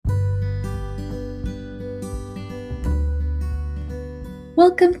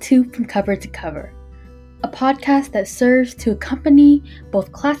Welcome to From Cover to Cover, a podcast that serves to accompany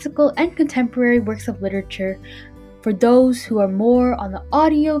both classical and contemporary works of literature for those who are more on the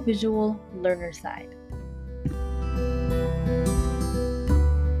audio-visual learner side.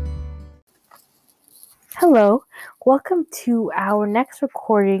 Hello, welcome to our next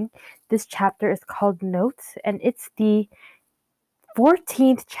recording. This chapter is called Notes, and it's the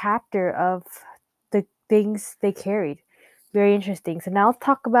 14th chapter of the things they carried. Very interesting. So now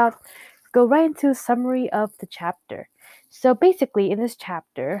let's go right into a summary of the chapter. So basically, in this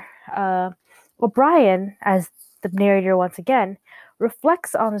chapter, O'Brien, as the narrator once again,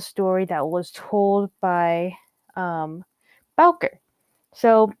 reflects on the story that was told by Bowker.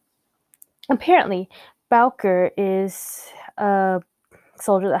 So apparently, Bowker is a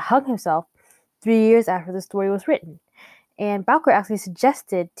soldier that hung himself 3 years after the story was written. And Bowker actually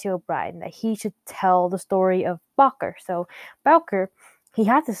suggested to O'Brien that he should tell the story of Bowker. So Bowker, he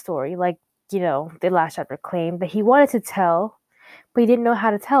had the story, the last chapter claimed, that he wanted to tell, but he didn't know how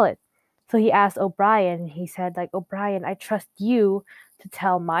to tell it. So he asked O'Brien, he said, O'Brien, I trust you to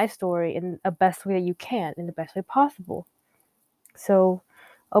tell my story in the best way that you can, in the best way possible. So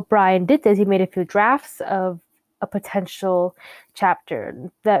O'Brien did this. He made a few drafts of a potential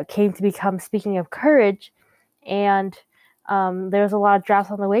chapter that came to become Speaking of Courage, and there was a lot of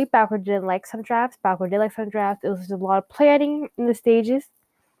drafts on the way. Bowker didn't like some drafts. Bowker did like some drafts. It was just a lot of planning in the stages.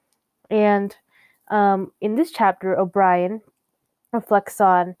 And in this chapter, O'Brien reflects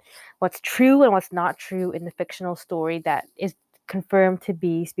on what's true and what's not true in the fictional story that is confirmed to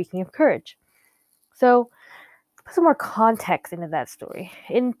be Speaking of Courage. So, to put some more context into that story.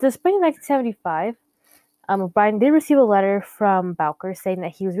 In the spring of 1975, O'Brien did receive a letter from Bowker saying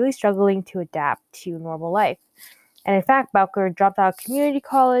that he was really struggling to adapt to normal life. And in fact, Bowker dropped out of community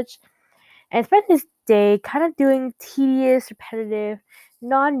college and spent his day kind of doing tedious, repetitive,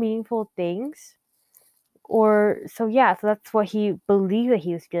 non-meaningful things. So that's what he believed that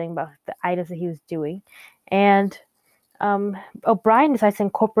he was feeling about the items that he was doing. And O'Brien decides to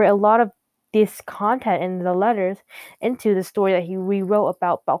incorporate a lot of this content in the letters into the story that he rewrote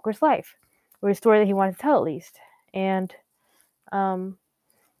about Bowker's life, or the story that he wanted to tell at least. And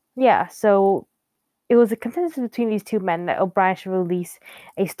so it was a consensus between these two men that O'Brien should release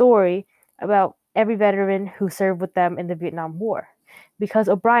a story about every veteran who served with them in the Vietnam War. Because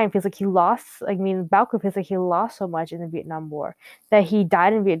O'Brien feels like Bowker feels like he lost so much in the Vietnam War, that he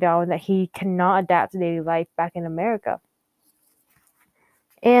died in Vietnam and that he cannot adapt to daily life back in America.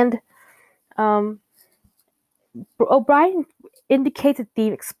 And O'Brien indicates a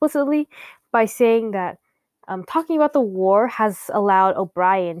theme explicitly by saying that talking about the war has allowed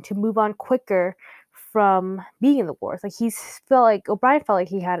O'Brien to move on quicker from being in the war. O'Brien felt like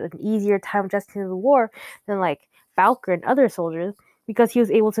he had an easier time adjusting to the war than Bowker and other soldiers, because he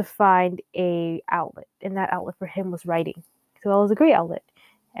was able to find a outlet, and that outlet for him was writing. So that was a great outlet,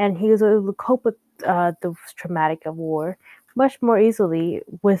 and he was able to cope with the traumatic of war much more easily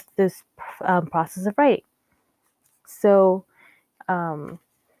with this process of writing. So, in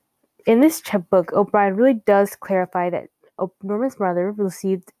this book, O'Brien really does clarify that Norman's mother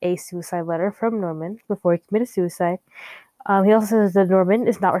received a suicide letter from Norman before he committed suicide. He also says that Norman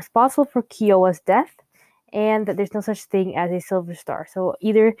is not responsible for Kiowa's death, and that there's no such thing as a Silver Star. So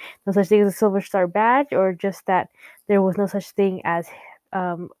either no such thing as a Silver Star badge, or just that there was no such thing as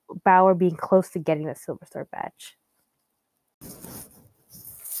Bauer being close to getting that Silver Star badge.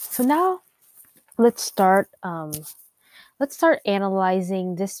 So now let's start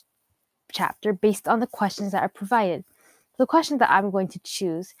analyzing this chapter based on the questions that are provided. The question that I'm going to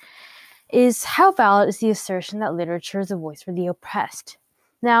choose is, how valid is the assertion that literature is a voice for the oppressed?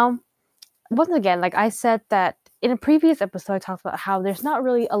 Now, once again, like I said that in a previous episode, I talked about how there's not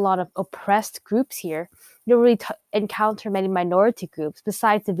really a lot of oppressed groups here. You don't really encounter many minority groups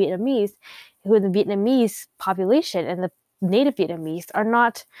besides the Vietnamese, who the Vietnamese population and the native Vietnamese are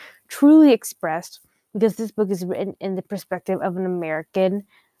not truly expressed, because this book is written in the perspective of an American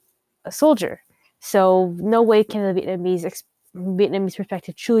soldier. So no way can the Vietnamese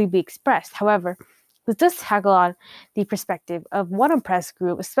perspective truly be expressed. However, this does tackle on the perspective of one oppressed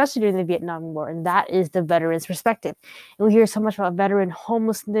group, especially during the Vietnam War, and that is the veterans' perspective. And we hear so much about veteran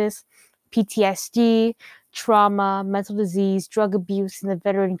homelessness, PTSD, trauma, mental disease, drug abuse in the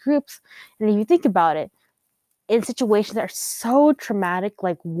veteran groups. And if you think about it, in situations that are so traumatic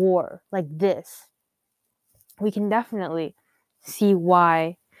like war, like this, we can definitely see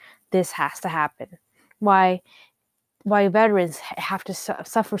why this has to happen. Why veterans have to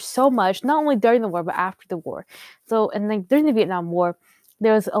suffer so much, not only during the war, but after the war. So, and during the Vietnam War,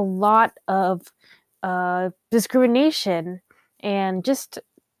 there was a lot of discrimination and just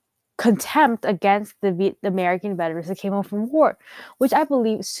contempt against the American veterans that came home from war, which I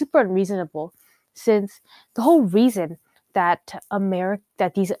believe is super unreasonable, since the whole reason that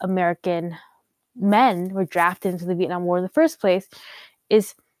these American men were drafted into the Vietnam War in the first place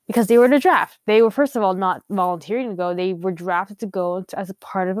is because they were in a draft. They were, first of all, not volunteering to go. They were drafted to go as a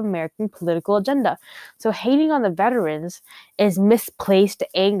part of American political agenda. So hating on the veterans is misplaced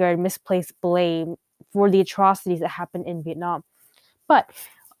anger and misplaced blame for the atrocities that happened in Vietnam. But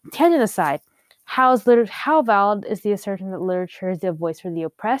tangent aside, how valid is the assertion that literature is the voice for the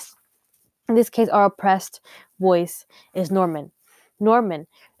oppressed? In this case, our oppressed voice is Norman. Norman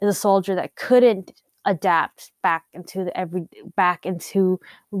is a soldier that couldn't adapt back into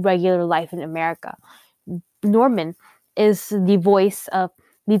regular life in America. Norman is the voice of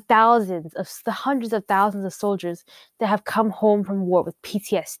the hundreds of thousands of soldiers that have come home from war with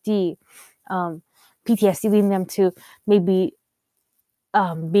PTSD. PTSD leading them to maybe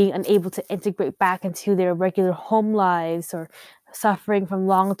being unable to integrate back into their regular home lives, or suffering from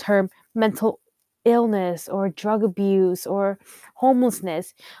long-term mental illness or drug abuse or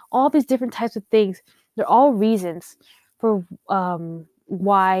homelessness. All these different types of things, they're all reasons for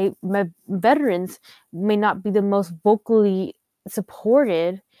why veterans may not be the most vocally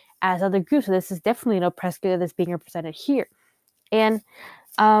supported as other groups. So this is definitely an oppressed group that's being represented here. And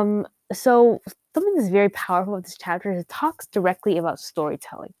so something that's very powerful about this chapter is it talks directly about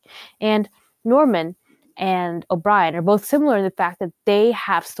storytelling. And Norman and O'Brien are both similar in the fact that they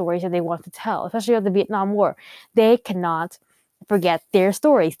have stories that they want to tell, especially about the Vietnam War. They cannot forget their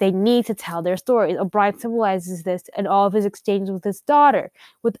stories. They need to tell their stories. O'Brien symbolizes this in all of his exchanges with his daughter,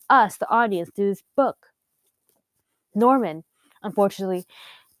 with us, the audience, through this book. Norman, unfortunately,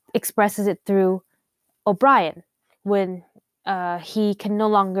 expresses it through O'Brien when he can no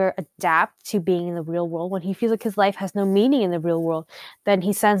longer adapt to being in the real world, when he feels like his life has no meaning in the real world. Then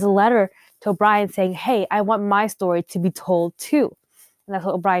he sends a letter to O'Brien saying, hey, I want my story to be told too. And that's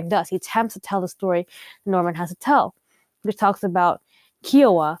what O'Brien does. He attempts to tell the story Norman has to tell, which talks about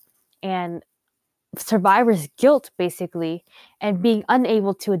Kiowa and survivor's guilt, basically, and being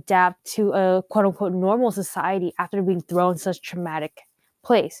unable to adapt to a quote-unquote normal society after being thrown in such traumatic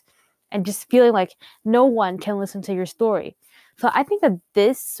place, and just feeling like no one can listen to your story. So I think that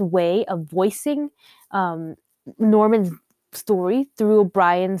this way of voicing Norman's story through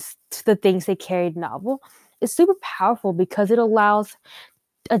O'Brien's The Things They Carried novel is super powerful, because it allows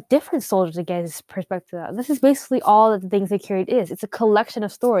a different soldier to get his perspective out. And this is basically all that The Things They Carried is. It's a collection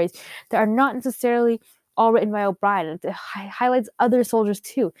of stories that are not necessarily all written by O'Brien. It highlights other soldiers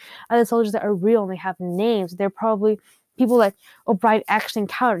too, other soldiers that are real and they have names. They're probably people that O'Brien actually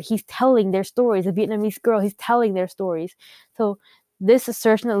encountered. He's telling their stories. A Vietnamese girl, he's telling their stories. So this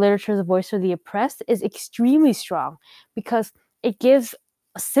assertion that literature is a voice for the oppressed is extremely strong, because it gives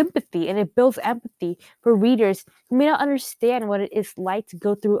sympathy and it builds empathy for readers who may not understand what it is like to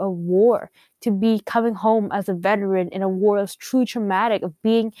go through a war, to be coming home as a veteran in a war that's truly traumatic, of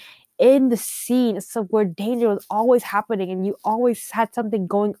being in the scene where danger was always happening and you always had something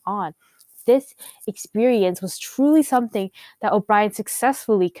going on. This experience was truly something that O'Brien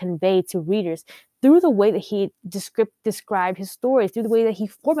successfully conveyed to readers through the way that he described his stories, through the way that he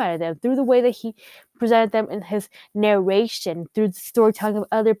formatted them, through the way that he presented them in his narration, through the storytelling of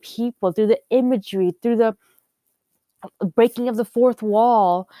other people, through the imagery, through the breaking of the fourth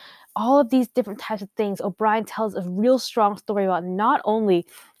wall. All of these different types of things, O'Brien tells a real strong story about not only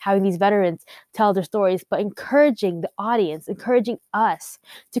having these veterans tell their stories, but encouraging the audience, encouraging us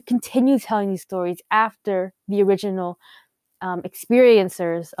to continue telling these stories after the original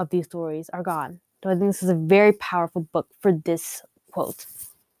experiencers of these stories are gone. So I think this is a very powerful book for this quote.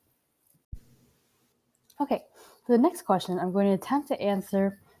 Okay, for the next question, I'm going to attempt to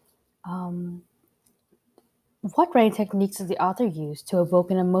answer what writing techniques does the author use to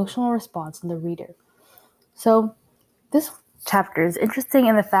evoke an emotional response in the reader? So this chapter is interesting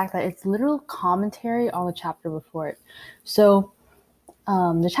in the fact that it's literal commentary on the chapter before it. So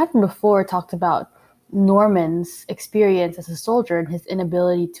the chapter before talked about Norman's experience as a soldier and his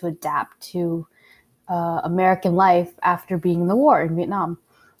inability to adapt to American life after being in the war in Vietnam.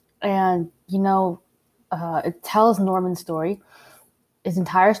 And, it tells Norman's story, his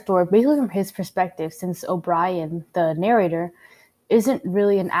entire story, basically from his perspective, since O'Brien, the narrator, isn't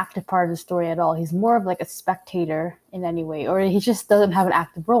really an active part of the story at all. He's more of like a spectator in any way, or he just doesn't have an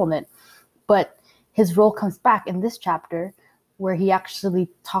active role in it. But his role comes back in this chapter, where he actually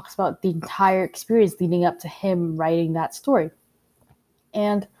talks about the entire experience leading up to him writing that story.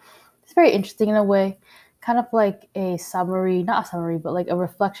 And it's very interesting in a way, kind of like a summary, not a summary, but like a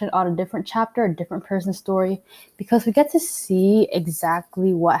reflection on a different chapter, a different person's story, because we get to see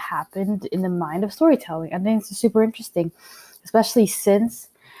exactly what happened in the mind of storytelling. I think it's super interesting, especially since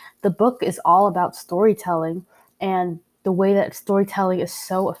the book is all about storytelling and the way that storytelling is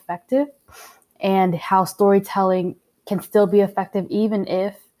so effective, and how storytelling can still be effective even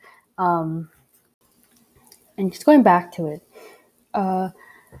if, and just going back to it,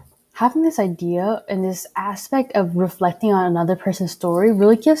 having this idea and this aspect of reflecting on another person's story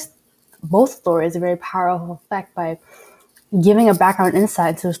really gives both stories a very powerful effect by giving a background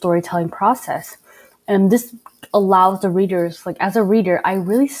insight to the storytelling process. And this allows the readers, like as a reader, I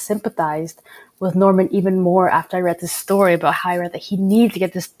really sympathized with Norman even more after I read this story about how I read that he needed to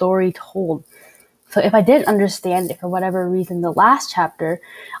get this story told. So if I didn't understand it for whatever reason in the last chapter,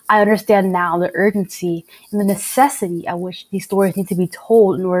 I understand now the urgency and the necessity at which these stories need to be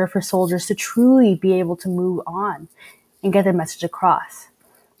told in order for soldiers to truly be able to move on and get their message across.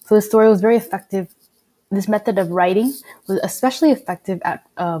 So the story was very effective. This method of writing was especially effective at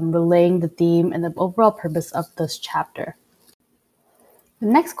relaying the theme and the overall purpose of this chapter. The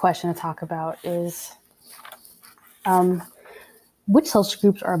next question to talk about is which social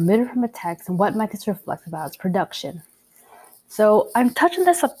groups are omitted from a text and what might this reflect about its production? So I'm touching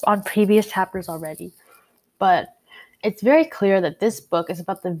this up on previous chapters already, but it's very clear that this book is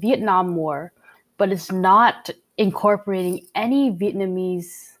about the Vietnam War, but it's not incorporating any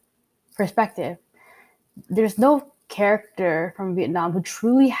Vietnamese perspective. There's no character from Vietnam who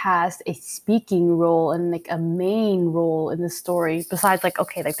truly has a speaking role and like a main role in the story, besides like,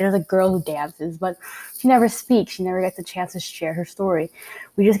 okay, like there's a girl who dances, but she never speaks. She never gets a chance to share her story.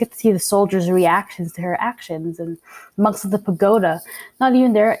 We just get to see the soldiers' reactions to her actions. And monks of the pagoda, not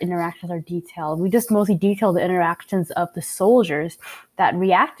even their interactions are detailed. We just mostly detail the interactions of the soldiers that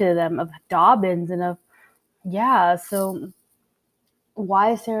reacted to them, of Dobbins and of, yeah, so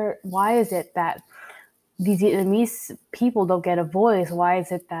why is it that these Vietnamese people don't get a voice? Why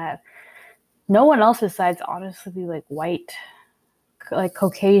is it that no one else besides honestly like white, like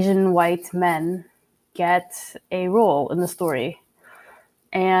Caucasian white men get a role in the story?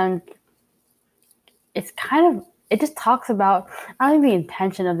 And it's kind of, it just talks about, I don't think the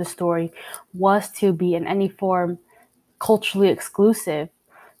intention of the story was to be in any form culturally exclusive,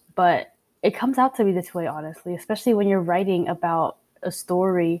 but it comes out to be this way, honestly, especially when you're writing about a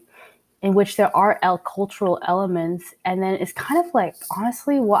story in which there are cultural elements, and then it's kind of like,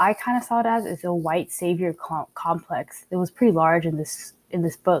 honestly, what I kind of saw it as is a white savior complex. It was pretty large in this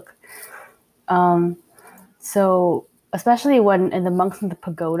book. So especially when in the Monks in the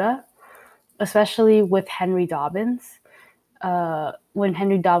Pagoda, especially with Henry Dobbins, when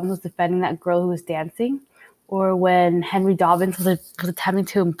Henry Dobbins was defending that girl who was dancing, or when Henry Dobbins was attempting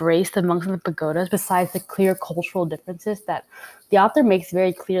to embrace the monks in the pagodas, besides the clear cultural differences that the author makes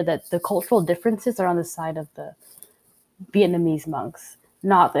very clear that the cultural differences are on the side of the Vietnamese monks,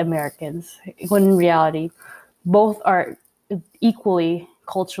 not the Americans, when in reality, both are equally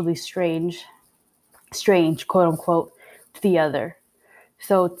culturally strange, quote unquote, to the other.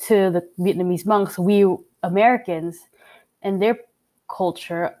 So to the Vietnamese monks, we Americans and their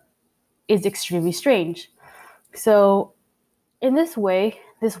culture is extremely strange. So in this way,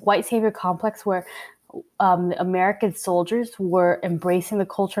 this white savior complex where the American soldiers were embracing the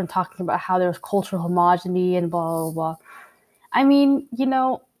culture and talking about how there was cultural homogeneity and blah, blah, blah. I mean,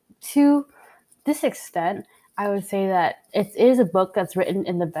 to this extent, I would say that it is a book that's written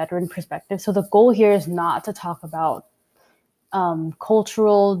in the veteran perspective. So the goal here is not to talk about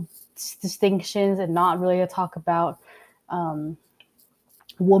cultural distinctions and not really to talk about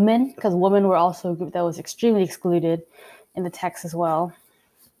women, because women were also a group that was extremely excluded in the text as well.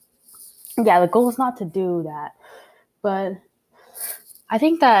 Yeah, the goal is not to do that, but I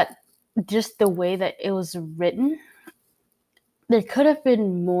think that just the way that it was written, there could have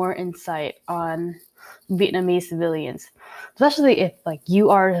been more insight on Vietnamese civilians, especially if like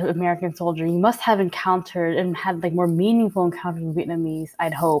you are an American soldier, you must have encountered and had like more meaningful encounters with Vietnamese,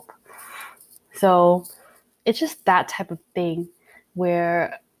 I'd hope. So it's just that type of thing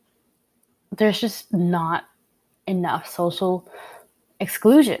where there's just not enough social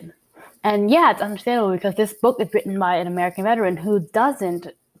exclusion. And yeah, it's understandable because this book is written by an American veteran who doesn't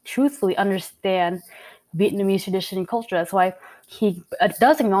truthfully understand Vietnamese tradition and culture. That's why he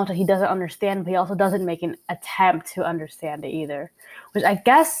does acknowledge that he doesn't understand, but he also doesn't make an attempt to understand it either, which I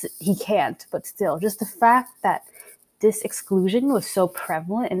guess he can't, but still, just the fact that this exclusion was so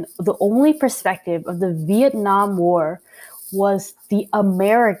prevalent and the only perspective of the Vietnam War was the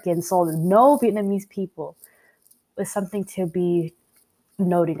American soldier, no Vietnamese people, was something to be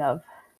noting of.